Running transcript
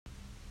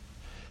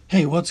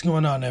Hey, what's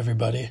going on,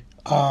 everybody?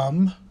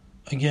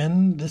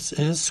 Again, this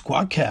is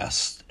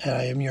Squadcast, and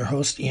I am your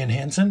host, Ian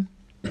Hansen.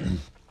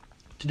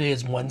 Today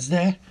is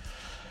Wednesday,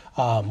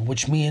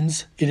 which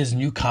means it is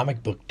New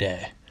Comic Book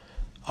Day.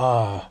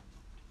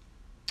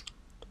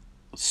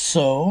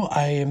 So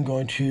I am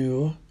going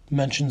to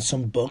mention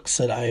some books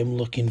that I am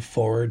looking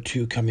forward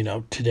to coming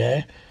out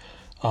today.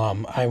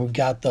 I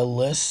got the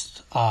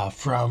list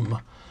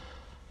from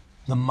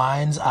the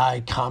Mind's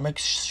Eye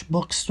Comics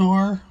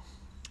bookstore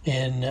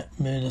in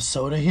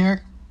Minnesota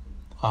here.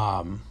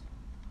 It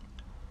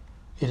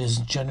is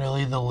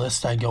generally the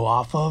list I go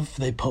off of.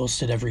 They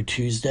post it every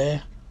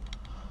Tuesday.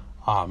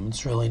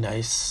 It's really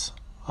nice.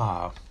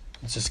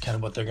 It's just kind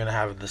of what they're going to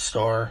have at the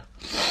store.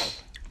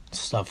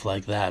 Stuff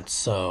like that.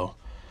 So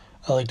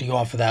I like to go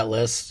off of that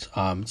list.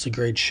 It's a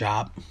great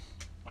shop.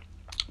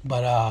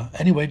 But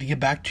anyway, to get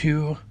back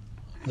to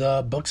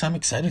the books I'm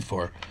excited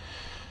for.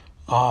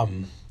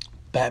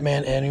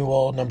 Batman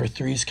Annual number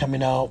 3 is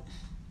coming out.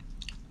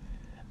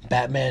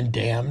 Batman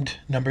Damned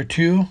number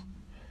 2.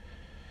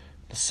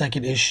 The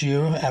second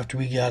issue after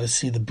we got to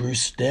see the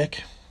Bruce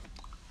Dick,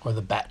 or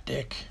the Bat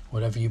Dick,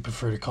 whatever you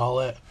prefer to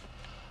call it.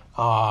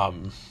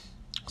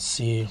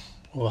 See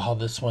how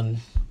this one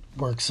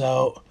works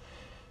out.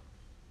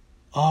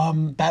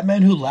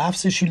 Batman Who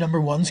Laughs issue number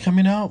 1's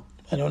coming out.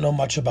 I don't know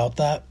much about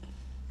that,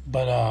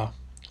 but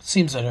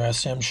seems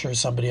interesting. I'm sure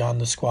somebody on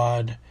the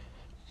squad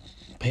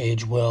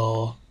page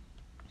will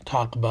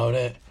talk about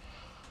it.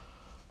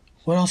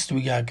 What else do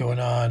we got going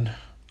on?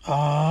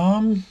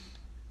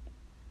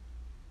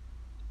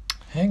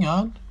 Hang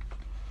on.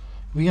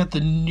 We got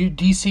the new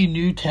DC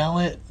New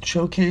Talent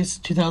Showcase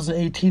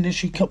 2018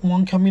 issue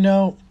 1 coming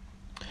out.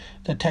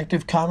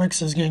 Detective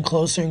Comics is getting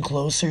closer and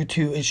closer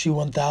to issue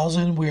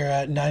 1000. We are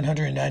at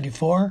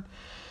 994.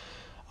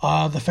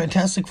 The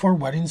Fantastic Four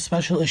Wedding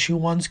Special issue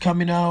 1's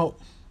coming out.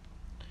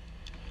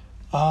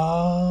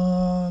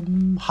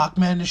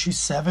 Hawkman issue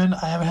 7.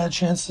 I haven't had a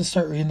chance to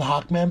start reading the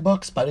Hawkman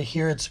books, but I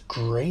hear it's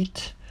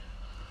great.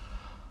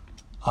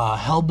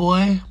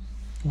 Hellboy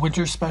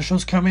Winter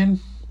Special's coming.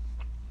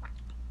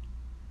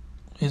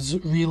 Is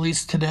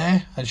released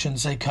today. I shouldn't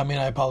say coming,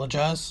 I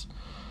apologize.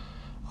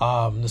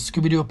 The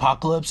Scooby-Doo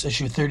Apocalypse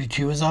issue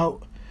 32 is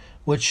out,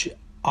 which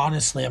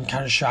honestly I'm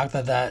kind of shocked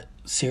that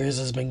series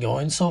has been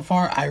going so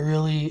far. I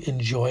really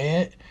enjoy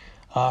it.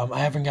 I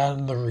haven't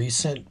gotten the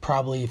recent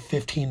probably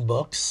 15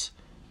 books,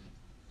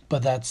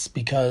 but that's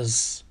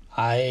because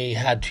I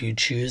had to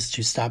choose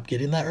to stop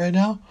getting that right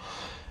now.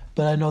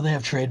 But I know they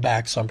have trade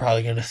back, so I'm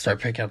probably going to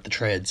start picking up the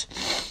trades.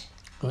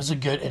 It was a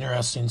good,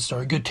 interesting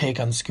story. Good take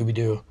on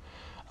Scooby-Doo.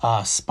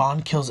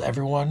 Spawn Kills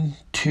Everyone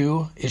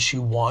 2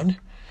 issue 1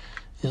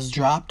 is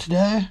dropped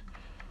today.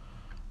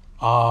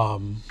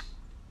 Let's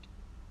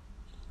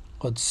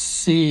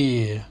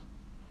see.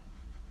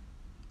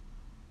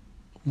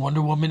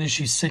 Wonder Woman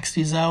issue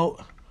 60 is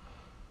out.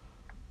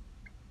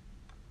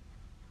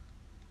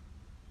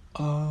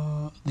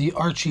 The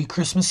Archie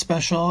Christmas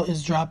special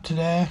is dropped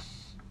today.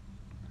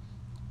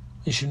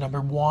 Issue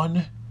number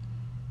 1.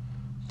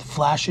 The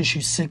Flash issue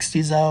 60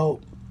 is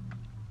out.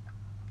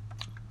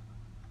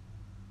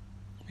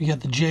 We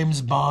got the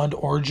James Bond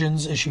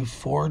Origins issue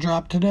 4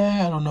 dropped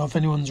today. I don't know if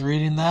anyone's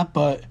reading that,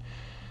 but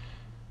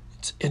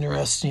it's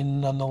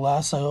interesting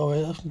nonetheless. I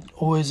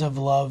always have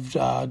loved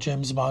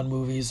James Bond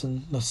movies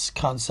and this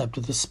concept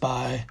of the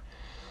spy.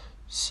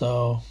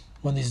 So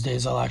one of these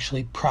days I'll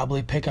actually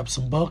probably pick up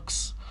some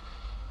books.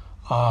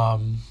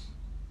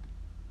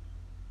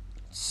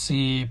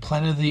 See,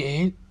 Planet of the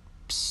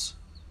Apes,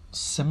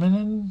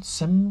 Simon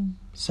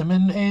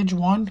Age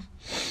 1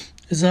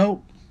 is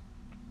out.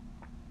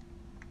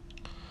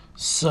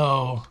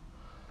 So,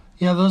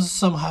 yeah, those are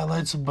some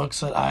highlights of books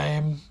that I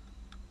am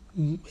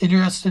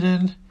interested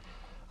in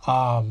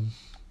that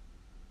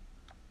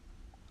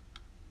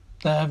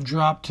have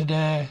dropped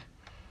today.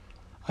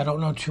 I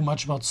don't know too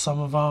much about some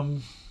of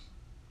them,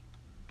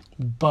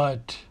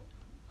 but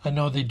I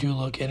know they do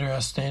look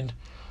interesting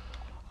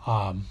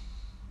and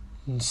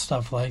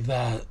stuff like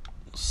that.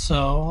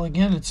 So,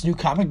 again, it's New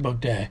Comic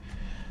Book Day.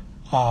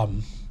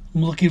 I'm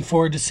looking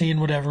forward to seeing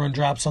what everyone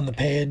drops on the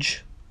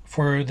page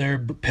for their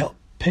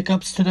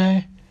pickups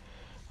today.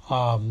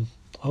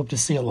 Hope to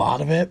see a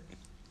lot of it.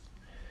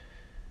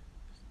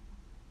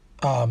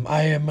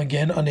 I am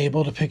again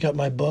unable to pick up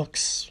my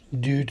books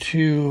due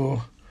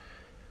to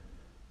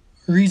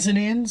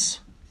reasonings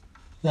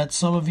that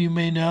some of you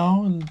may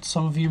know and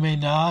some of you may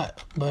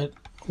not, but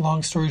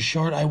long story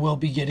short, I will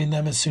be getting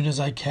them as soon as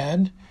I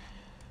can.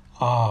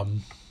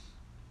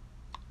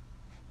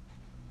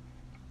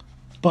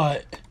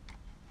 But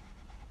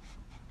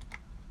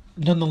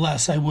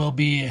nonetheless, I will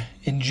be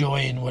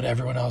enjoying what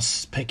everyone else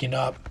is picking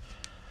up.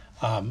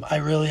 I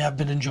really have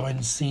been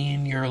enjoying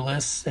seeing your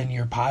lists and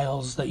your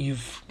piles that you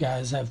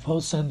guys have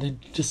posted, the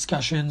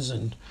discussions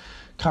and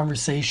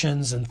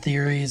conversations and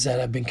theories that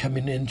have been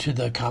coming into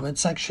the comment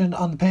section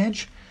on the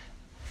page.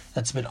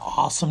 That's been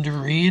awesome to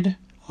read.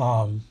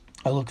 I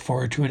look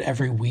forward to it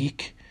every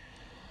week.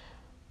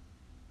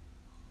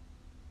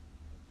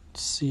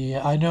 see.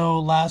 I know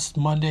last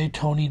Monday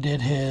Tony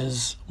did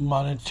his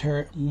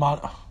moderator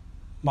Monday.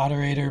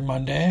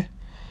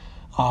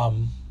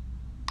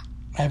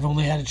 I've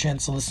only had a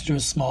chance to listen to a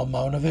small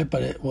amount of it,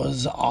 but it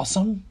was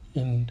awesome.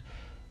 And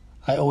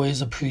I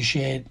always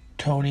appreciate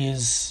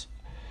Tony's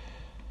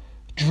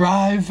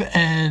drive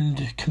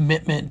and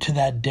commitment to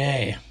that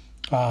day.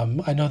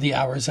 I know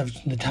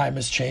the time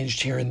has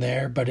changed here and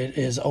there, but it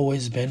has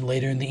always been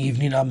later in the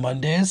evening on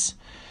Mondays.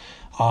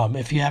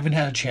 If you haven't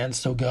had a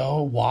chance to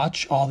go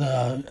watch,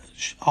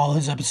 all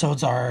his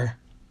episodes are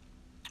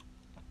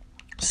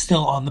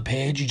still on the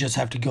page. You just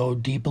have to go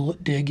dig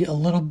a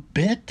little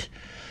bit,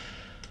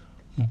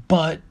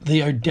 but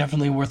they are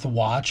definitely worth a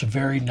watch.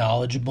 Very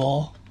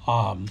knowledgeable,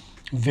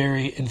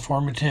 very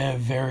informative,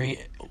 very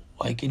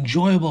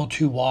enjoyable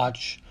to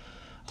watch.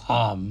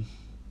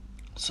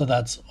 So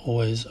that's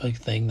always a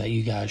thing that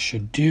you guys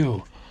should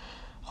do.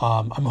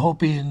 I'm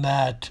hoping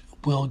that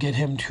we'll get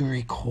him to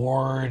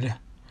record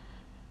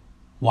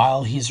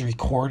while he's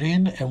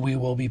recording, and we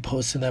will be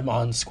posting them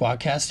on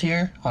Squadcast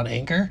here on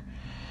Anchor,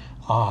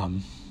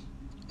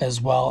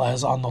 as well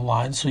as on the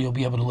line, so you'll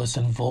be able to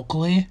listen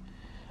vocally.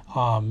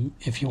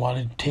 If you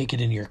want to take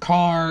it in your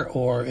car,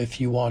 or if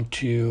you want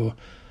to,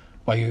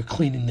 while you're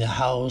cleaning the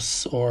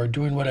house, or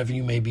doing whatever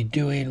you may be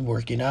doing,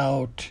 working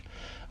out,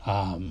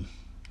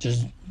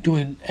 just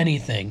doing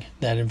anything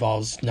that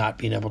involves not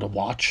being able to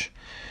watch.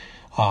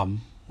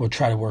 We'll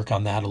try to work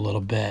on that a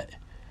little bit.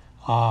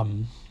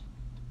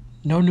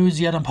 No news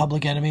yet on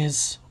Public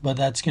Enemies, but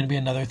that's going to be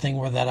another thing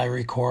that I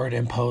record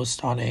and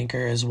post on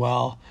Anchor as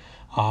well.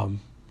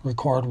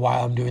 Record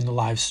while I'm doing the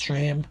live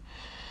stream,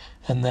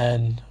 and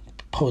then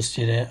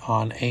posted it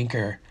on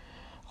Anchor.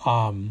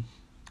 I'm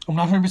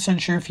not 100%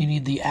 sure if you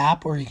need the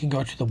app or you can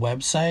go to the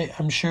website.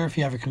 I'm sure if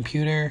you have a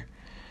computer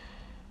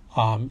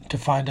to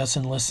find us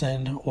and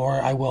listen,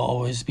 or I will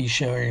always be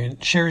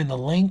sharing the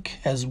link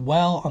as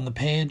well on the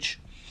page.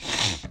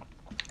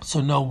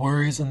 So no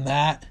worries in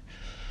that.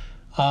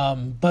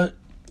 But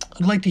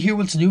I'd like to hear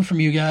what's new from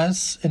you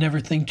guys and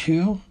everything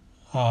too.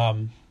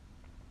 I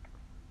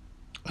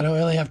don't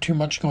really have too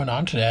much going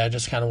on today. I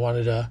just kind of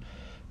wanted to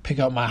pick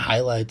out my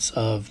highlights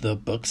of the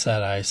books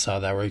that I saw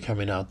that were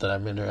coming out that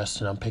I'm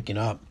interested in picking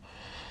up.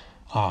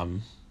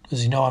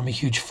 As you know, I'm a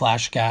huge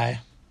Flash guy,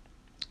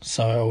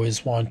 so I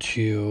always want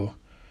to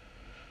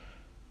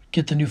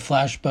get the new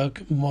Flash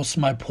book. Most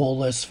of my pull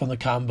list from the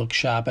comic book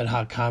shop at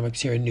Hot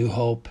Comics here in New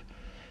Hope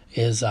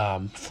is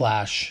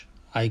Flash.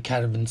 I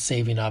kind of been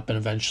saving up, and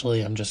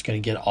eventually I'm just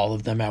going to get all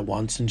of them at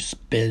once and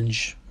just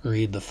binge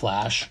read the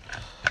Flash.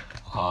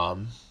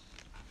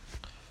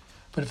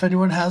 But if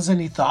anyone has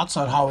any thoughts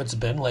on how it's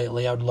been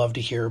lately, I would love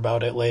to hear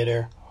about it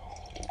later.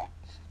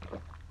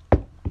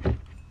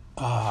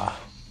 All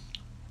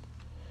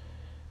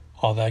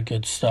that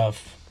good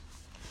stuff.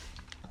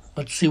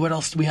 Let's see, what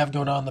else do we have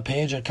going on the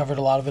page? I covered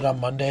a lot of it on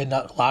Monday.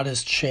 Not a lot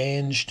has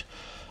changed.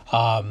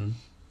 I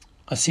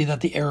see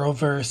that the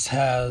Arrowverse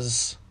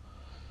has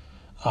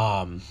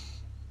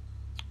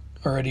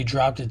already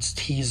dropped its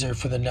teaser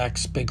for the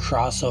next big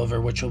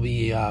crossover, which will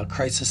be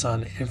Crisis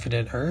on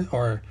Infinite Earth,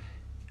 or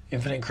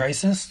Infinite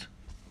Crisis.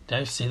 Did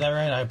I say that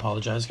right? I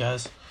apologize,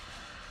 guys.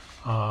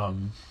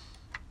 Hang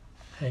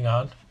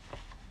on.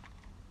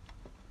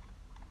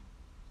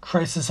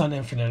 Crisis on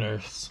Infinite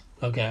Earths.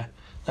 Okay,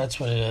 that's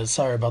what it is.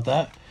 Sorry about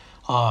that.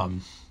 But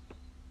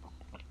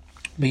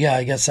yeah,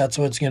 I guess that's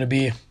what it's going to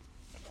be.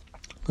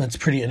 That's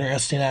pretty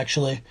interesting,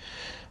 actually.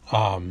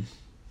 I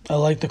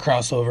like the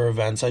crossover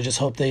events. I just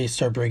hope they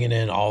start bringing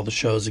in all the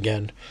shows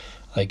again.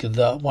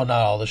 Not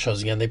all the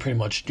shows again. They pretty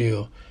much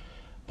do.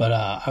 But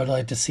I would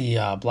like to see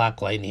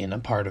Black Lightning a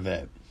part of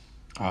it.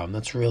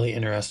 That's a really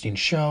interesting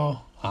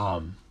show.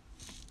 I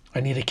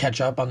need to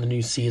catch up on the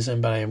new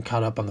season, but I am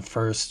caught up on the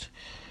first.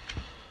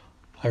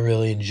 I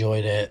really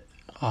enjoyed it.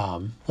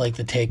 Like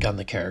the take on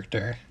the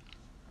character.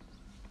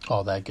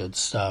 All that good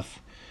stuff.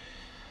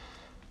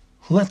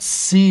 Let's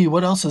see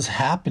what else is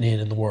happening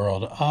in the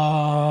world.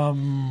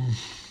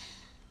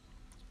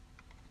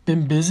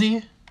 Been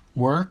busy.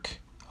 Work.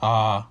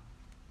 I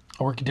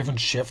work a different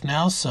shift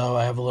now, so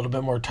I have a little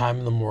bit more time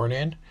in the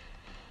morning.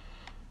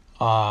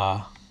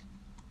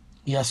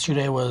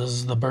 Yesterday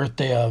was the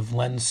birthday of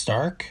Len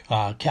Stark,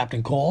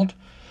 Captain Cold.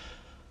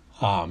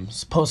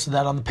 Posted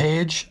that on the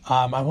page.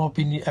 I'm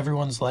hoping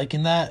everyone's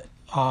liking that.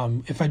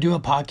 If I do a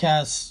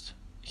podcast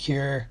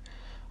here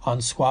on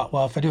if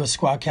I do a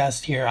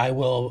Squadcast here, I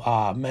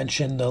will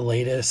mention the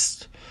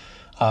latest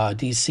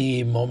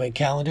DC moment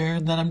calendar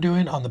that I'm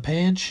doing on the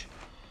page.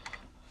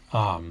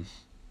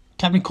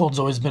 Captain Cold's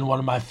always been one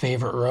of my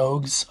favorite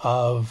rogues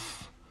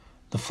of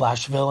the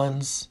Flash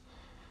villains.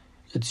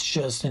 It's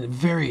just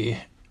very,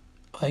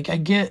 I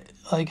get,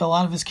 a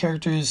lot of his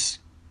characters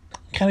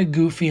kind of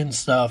goofy and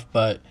stuff,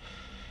 but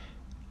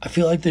I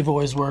feel like they've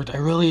always worked. I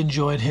really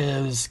enjoyed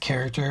his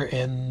character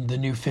in the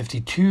New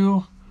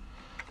 52.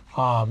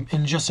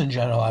 And just in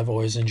general, I've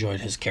always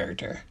enjoyed his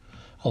character,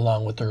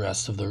 along with the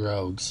rest of the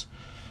rogues.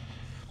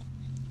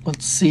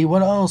 Let's see,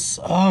 what else?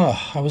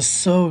 I was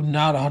so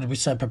not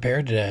 100%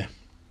 prepared today.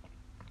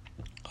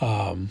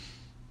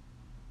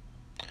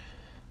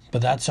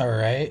 but that's all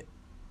right.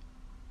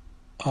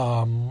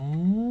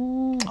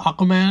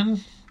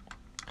 Aquaman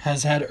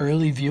has had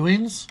early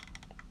viewings,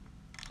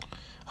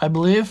 I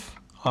believe.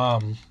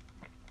 I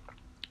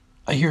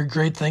hear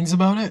great things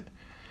about it.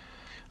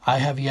 I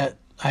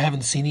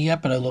haven't seen it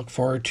yet, but I look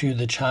forward to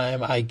the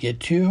time I get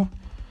to.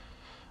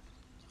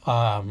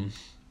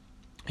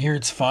 Here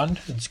it's fun.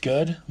 It's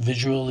good.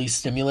 Visually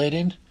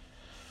stimulating.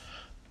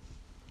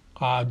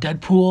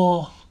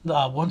 Deadpool,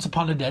 Once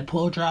Upon a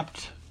Deadpool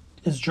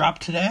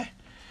dropped today.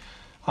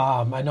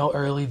 I know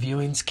early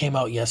viewings came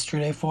out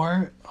yesterday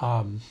for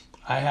it.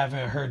 I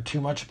haven't heard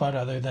too much about it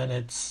other than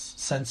it's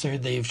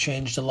censored. They've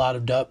changed a lot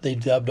of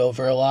they've dubbed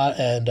over a lot,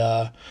 and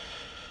a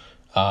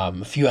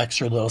few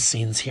extra little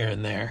scenes here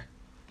and there.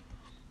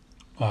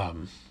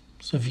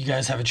 So if you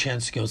guys have a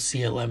chance to go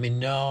see it, let me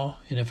know.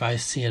 And if I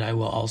see it, I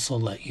will also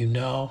let you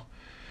know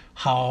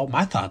how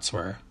my thoughts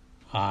were.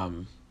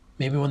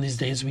 Maybe one of these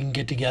days we can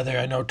get together.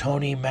 I know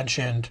Tony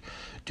mentioned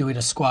doing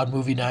a squad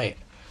movie night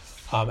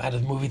at a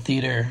movie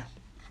theater.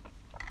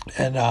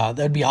 And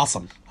that'd be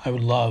awesome. I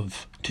would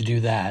love to do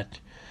that.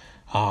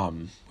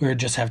 We would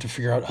just have to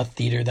figure out a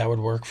theater that would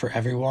work for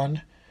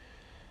everyone.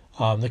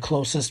 The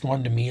closest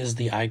one to me is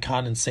the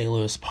Icon in St.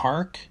 Louis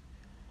Park.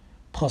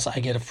 Plus, I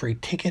get a free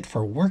ticket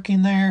for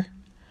working there.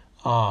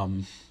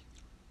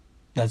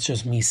 That's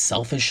just me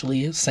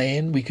selfishly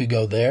saying we could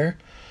go there.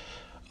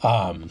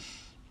 But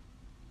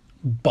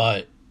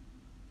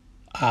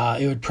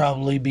it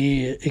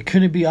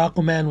couldn't be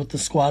Aquaman with the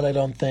squad, I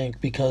don't think,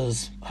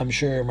 because I'm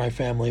sure my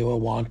family will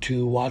want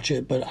to watch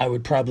it, but I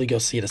would probably go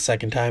see it a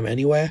second time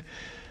anyway,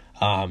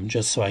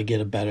 just so I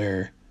get a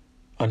better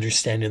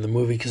understanding of the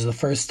movie, because the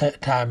first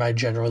time I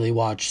generally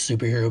watch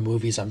superhero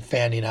movies, I'm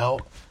fanning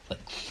out like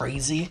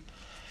crazy,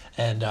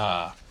 and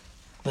the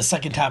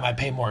second time I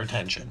pay more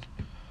attention,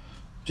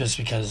 just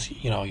because,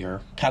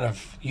 you've got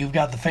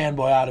the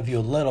fanboy out of you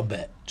a little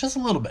bit, just a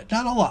little bit,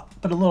 not a lot,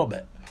 but a little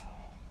bit.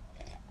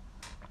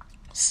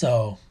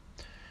 So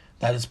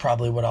that is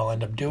probably what I'll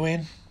end up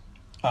doing.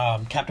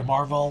 Captain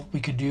Marvel, we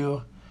could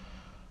do.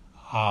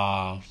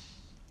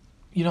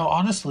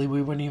 Honestly,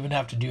 we wouldn't even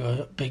have to do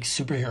a big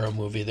superhero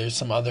movie. There's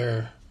some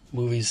other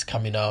movies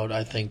coming out,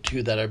 I think,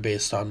 too, that are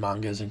based on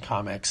mangas and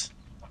comics.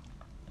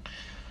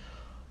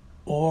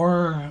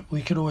 Or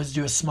we could always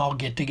do a small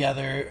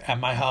get-together at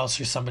my house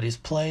or somebody's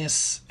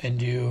place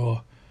and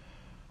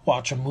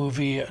watch a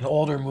movie, an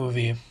older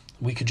movie.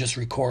 We could just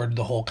record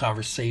the whole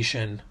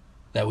conversation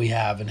that we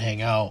have and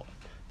hang out.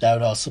 That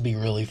would also be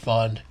really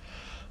fun.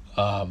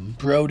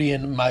 Brody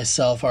and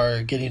myself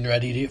are getting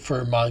ready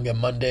for Manga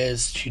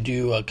Mondays to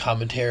do a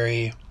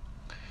commentary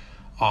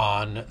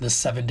on the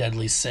 7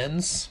 Deadly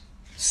Sins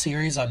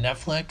series on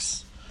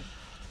Netflix.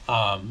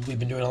 We've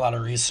been doing a lot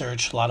of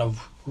research, a lot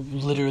of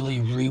literally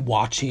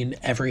rewatching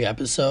every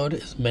episode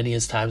as many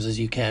times as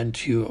you can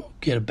to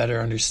get a better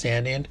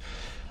understanding.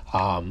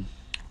 Our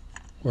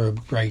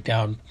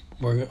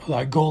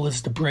goal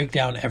is to break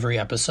down every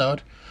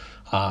episode,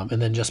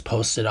 and then just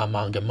post it on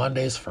Manga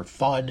Mondays for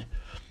fun.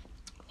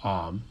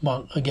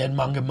 Again,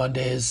 Manga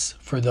Mondays,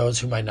 for those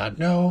who might not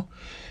know,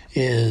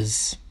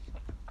 is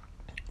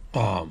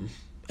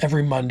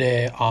every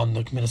Monday on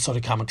the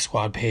Minnesota Comic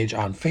Squad page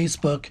on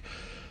Facebook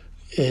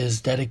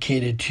is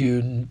dedicated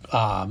to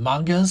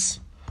mangas.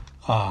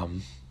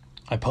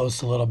 I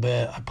post a little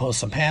bit. I post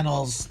some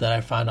panels that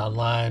I find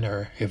online,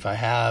 or if I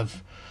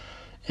have,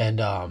 and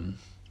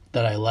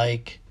that I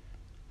like.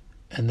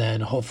 And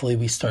then hopefully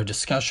we start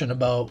discussion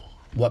about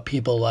what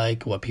people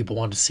like, what people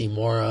want to see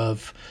more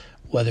of,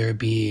 whether it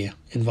be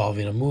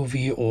involving a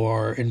movie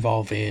or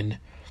involving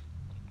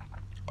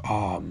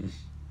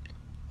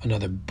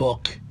another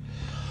book.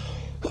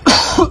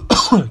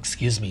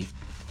 Excuse me.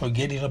 Or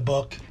getting a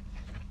book,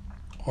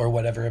 or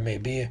whatever it may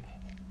be.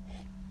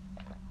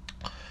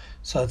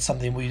 So that's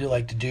something we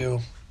like to do.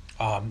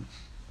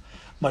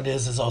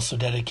 Mondays is also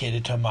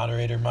dedicated to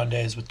Moderator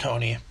Mondays with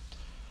Tony.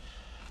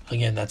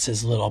 Again, that's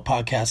his little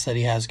podcast that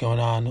he has going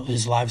on.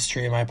 His live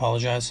stream, I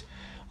apologize.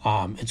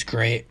 It's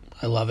great.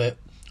 I love it.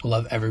 I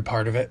love every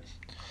part of it.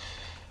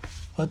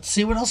 Let's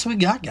see what else we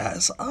got,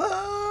 guys.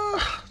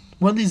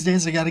 One of these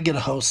days I got to get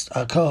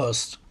a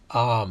co-host.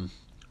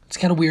 It's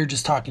kind of weird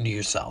just talking to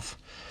yourself.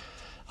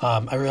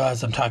 I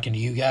realize I'm talking to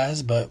you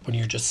guys, but when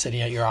you're just sitting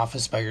at your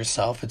office by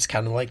yourself, it's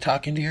kind of like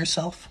talking to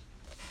yourself.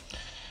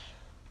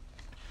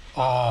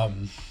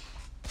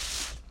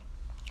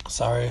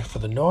 Sorry for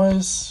the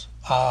noise.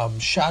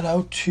 Shout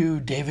out to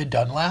David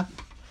Dunlap,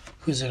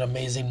 who's an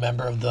amazing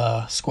member of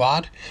the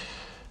squad.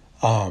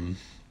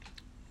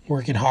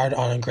 Working hard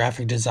on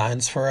graphic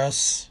designs for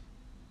us.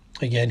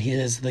 Again, he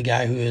is the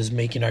guy who is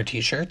making our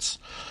t-shirts,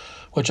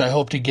 which I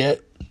hope to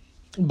get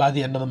by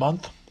the end of the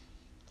month.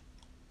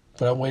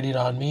 But I'm waiting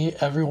on me.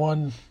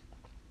 Everyone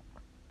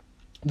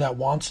that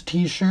wants a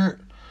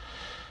t-shirt,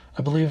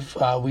 I believe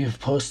we've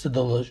posted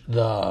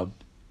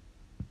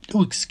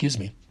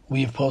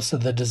We've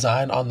posted the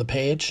design on the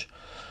page.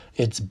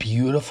 It's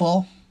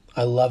beautiful.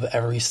 I love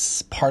every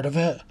part of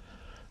it.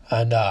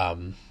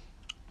 And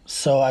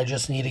so I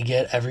just need to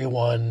get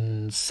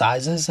everyone's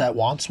sizes that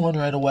wants one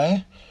right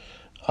away.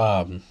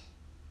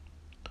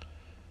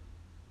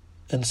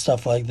 and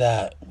stuff like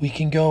that. We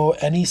can go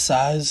any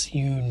size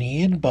you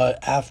need,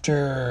 but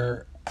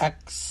after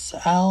XL,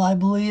 I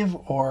believe,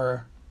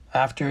 or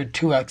after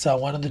 2XL,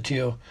 one of the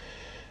two,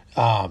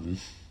 $1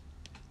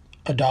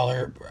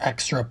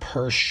 extra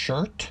per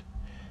shirt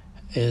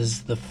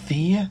is the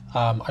fee.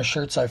 Our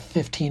shirts are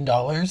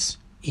 $15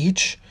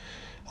 each.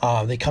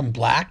 They come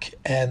black,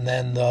 and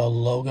then the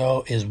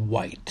logo is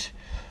white.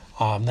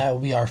 That will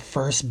be our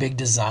first big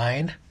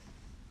design,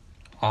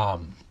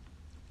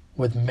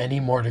 with many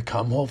more to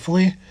come,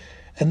 hopefully.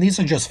 And these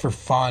are just for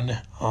fun,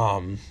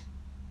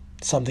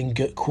 something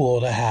good, cool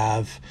to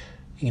have.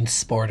 You can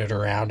sport it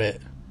around it,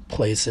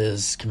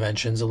 places,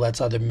 conventions. It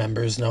lets other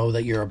members know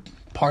that you're a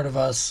part of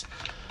us.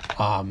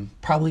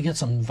 Probably get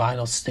some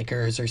vinyl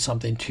stickers or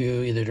something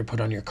too, either to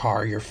put on your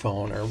car, your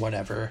phone, or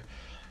whatever.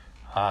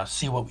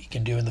 See what we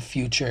can do in the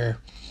future.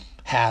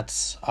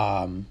 Hats,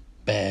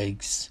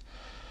 bags,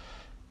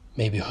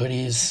 maybe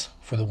hoodies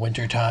for the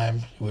winter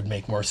time. It would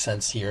make more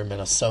sense here in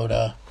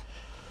Minnesota.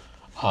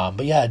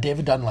 But yeah,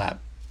 David Dunlap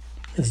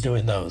is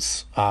doing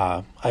those.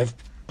 I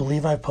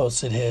believe I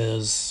posted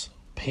his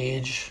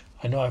page.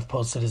 I know I've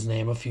posted his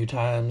name a few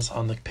times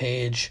on the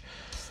page,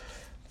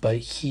 but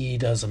he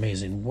does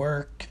amazing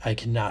work. I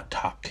cannot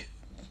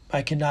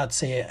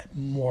say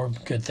more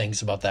good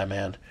things about that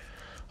man.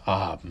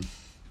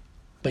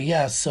 But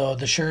yeah, so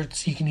the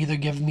shirts, you can either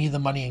give me the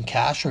money in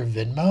cash or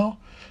Venmo.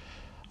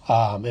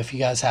 If you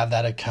guys have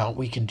that account,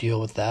 we can deal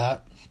with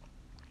that.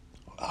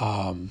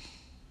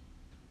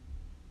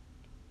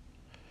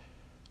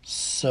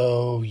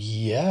 So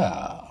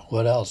yeah,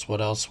 what else?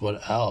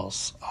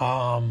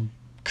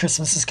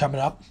 Christmas is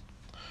coming up.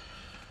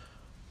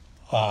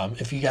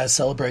 If you guys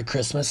celebrate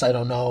Christmas, I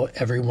don't know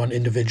everyone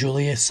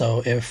individually,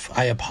 so if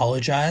I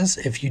apologize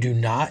if you do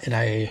not, and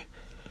I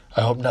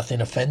hope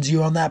nothing offends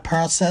you on that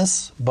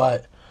process,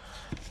 but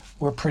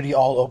we're pretty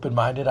all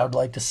open-minded, I would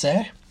like to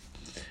say,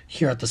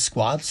 here at the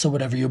squad. So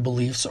whatever your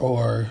beliefs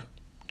or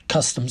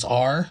customs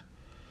are,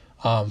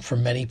 for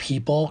many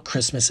people,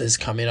 Christmas is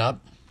coming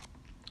up.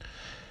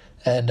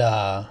 And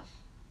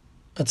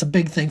that's a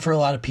big thing for a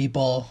lot of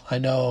people. I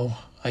know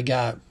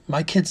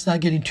my kid's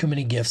not getting too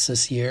many gifts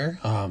this year.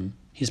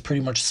 He's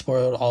pretty much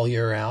spoiled all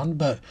year round,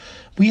 but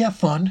we have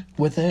fun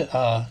with it.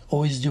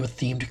 Always do a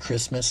themed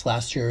Christmas.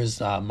 Last year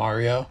was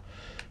Mario.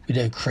 We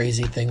did a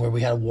crazy thing where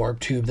we had a warp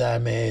tube that I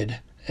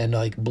made and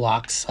like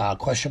blocks,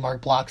 question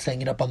mark blocks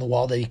hanging up on the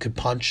wall that he could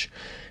punch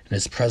and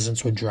his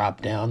presents would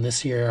drop down.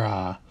 This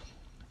year,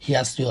 he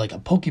has to do like a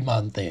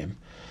Pokemon theme.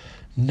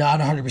 Not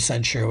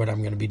 100% sure what I'm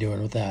going to be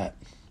doing with that.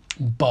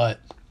 But,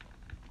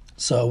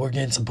 so we're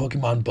getting some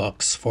Pokemon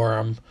books for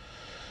him,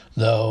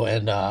 though,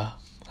 and I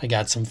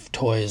got some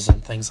toys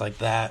and things like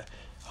that.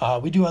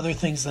 We do other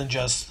things than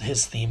just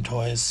his theme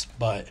toys,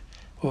 but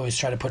we always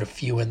try to put a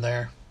few in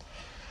there.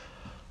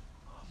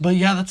 But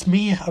yeah, that's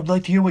me. I'd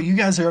like to hear what you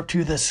guys are up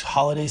to this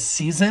holiday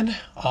season.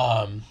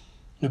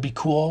 It'd be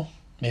cool.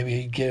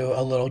 Maybe get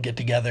a little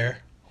get-together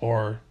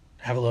or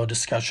have a little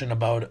discussion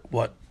about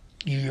what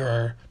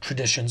your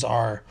traditions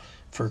are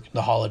for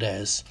the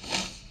holidays.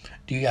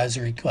 Do you guys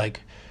are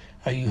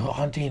you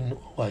hunting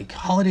like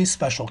holiday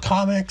special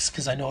comics?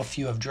 Because I know a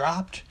few have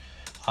dropped,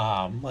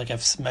 like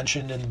I've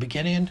mentioned in the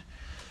beginning,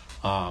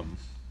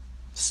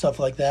 stuff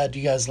like that. Do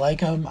you guys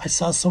like them? I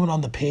saw someone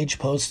on the page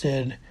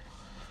posted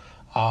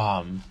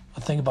a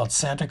thing about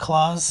Santa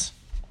Claus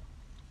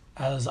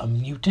as a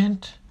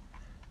mutant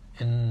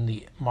in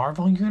the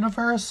Marvel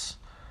universe.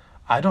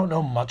 I don't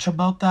know much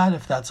about that,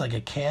 if that's like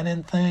a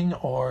canon thing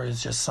or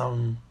is just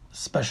some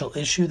special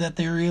issue that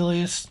they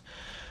released.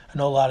 I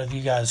know a lot of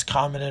you guys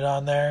commented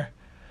on there.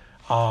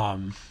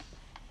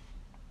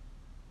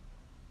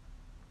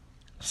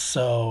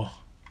 So,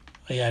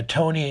 yeah,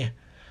 Tony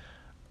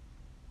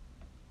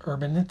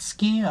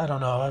Urbanitsky, I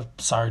don't know. I'm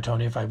sorry,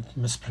 Tony, if I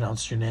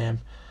mispronounced your name.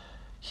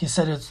 He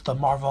said it's the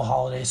Marvel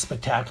Holiday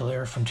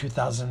Spectacular from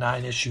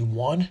 2009, issue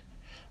 1.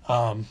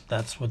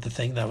 That's what the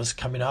thing that was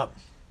coming up.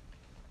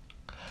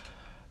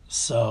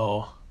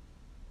 So,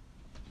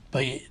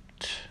 but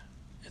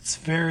it's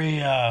very,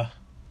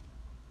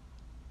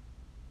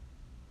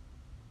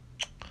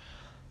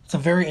 it's a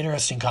very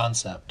interesting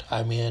concept.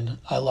 I mean,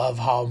 I love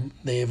how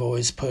they've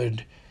always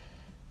put,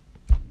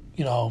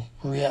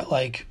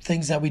 like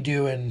things that we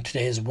do in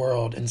today's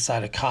world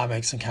inside of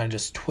comics and kind of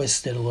just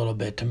twist it a little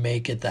bit to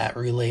make it that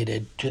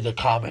related to the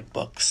comic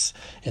books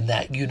in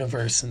that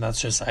universe. And that's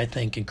just, I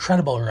think,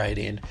 incredible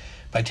writing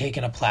by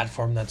taking a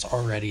platform that's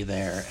already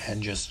there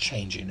and just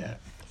changing it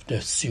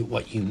to suit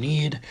what you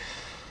need.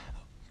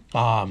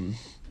 Anthony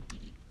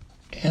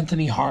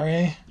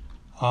Hare,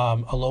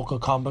 a local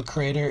comic book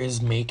creator,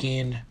 is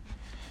making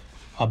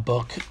a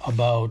book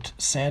about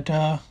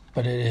Santa,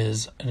 but it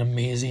is an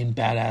amazing,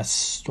 badass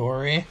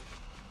story.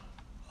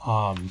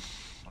 I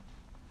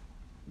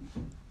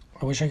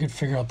wish I could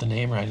figure out the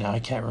name right now. I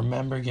can't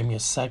remember. Give me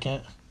a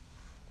second.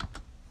 I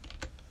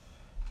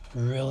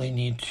really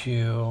need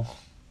to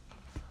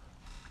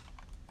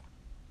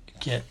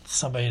get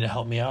somebody to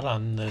help me out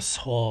on this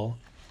whole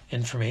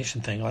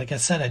information thing. Like I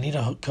said, I need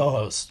a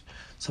co-host.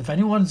 So if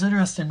anyone's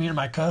interested in me and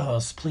my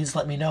co-host, please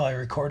let me know. I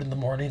record in the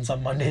mornings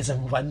on Mondays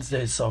and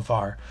Wednesdays so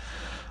far.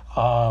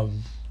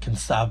 Can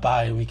stop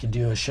by and we can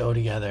do a show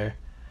together,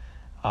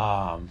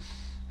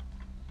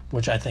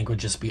 which I think would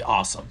just be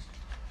awesome.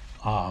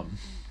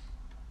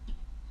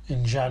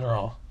 In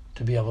general,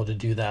 to be able to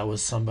do that with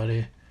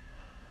somebody.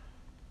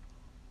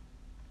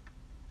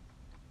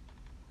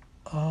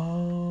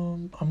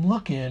 I'm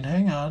looking.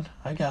 Hang on.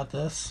 I got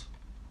this.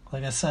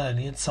 Like I said, I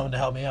need someone to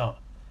help me out.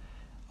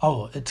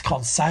 Oh, it's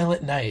called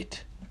Silent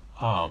Night.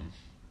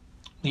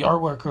 The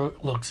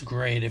artwork looks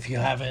great. If you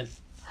haven't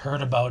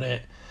heard about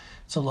it,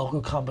 it's a local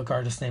comic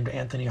artist named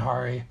Anthony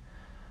Hari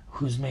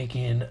who's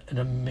making an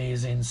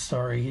amazing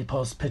story. He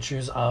posts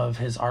pictures of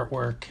his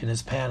artwork and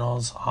his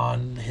panels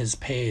on his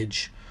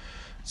page.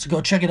 So go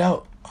check it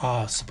out.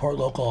 Support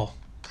local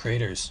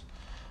creators.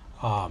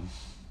 At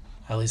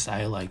least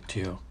I like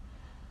to.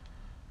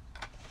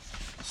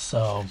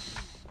 So,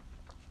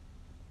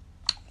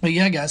 but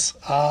yeah, guys,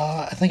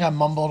 I think I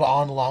mumbled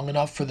on long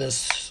enough for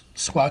this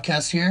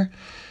Squadcast here.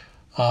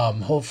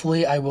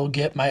 Hopefully I will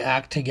get my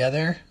act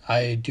together.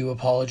 I do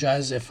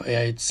apologize if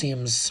it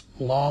seems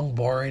long,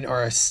 boring,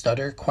 or I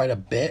stutter quite a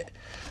bit.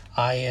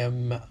 I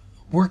am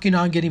working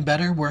on getting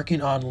better,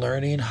 working on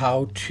learning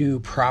how to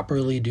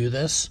properly do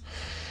this.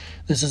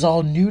 This is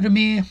all new to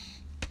me,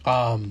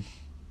 and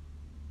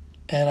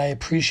I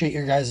appreciate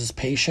your guys'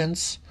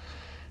 patience.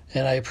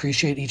 And I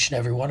appreciate each and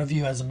every one of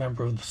you as a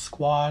member of the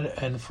squad,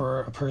 and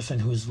for a person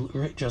who's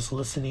just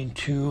listening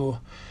to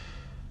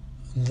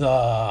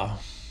the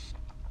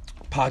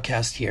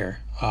podcast here.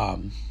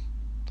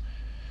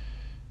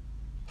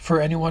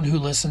 For anyone who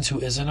listens who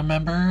isn't a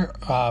member,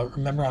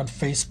 remember on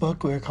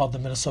Facebook we're called the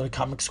Minnesota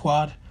Comic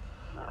Squad.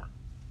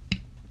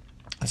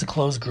 It's a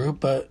closed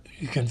group, but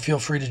you can feel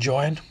free to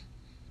join.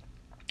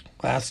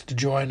 Ask to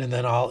join, and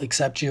then I'll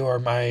accept you, or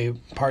my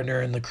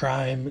partner in the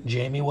crime,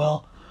 Jamie,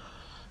 will.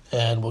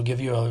 And we'll give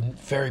you a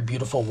very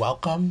beautiful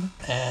welcome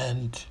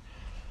and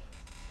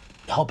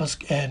help us,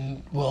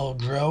 and we'll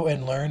grow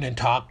and learn and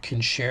talk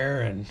and share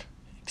and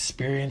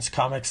experience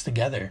comics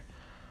together.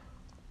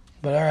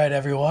 But all right,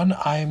 everyone,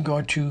 I am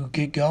going to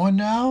get going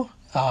now.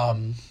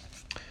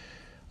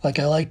 Like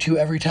I like to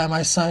every time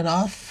I sign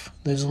off,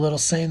 there's a little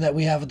saying that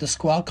we have at the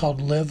squad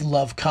called Live,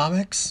 Love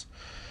Comics.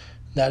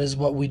 That is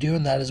what we do,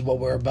 and that is what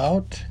we're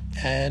about.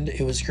 And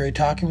it was great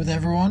talking with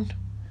everyone.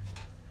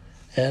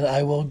 And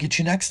I will get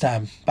you next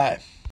time. Bye.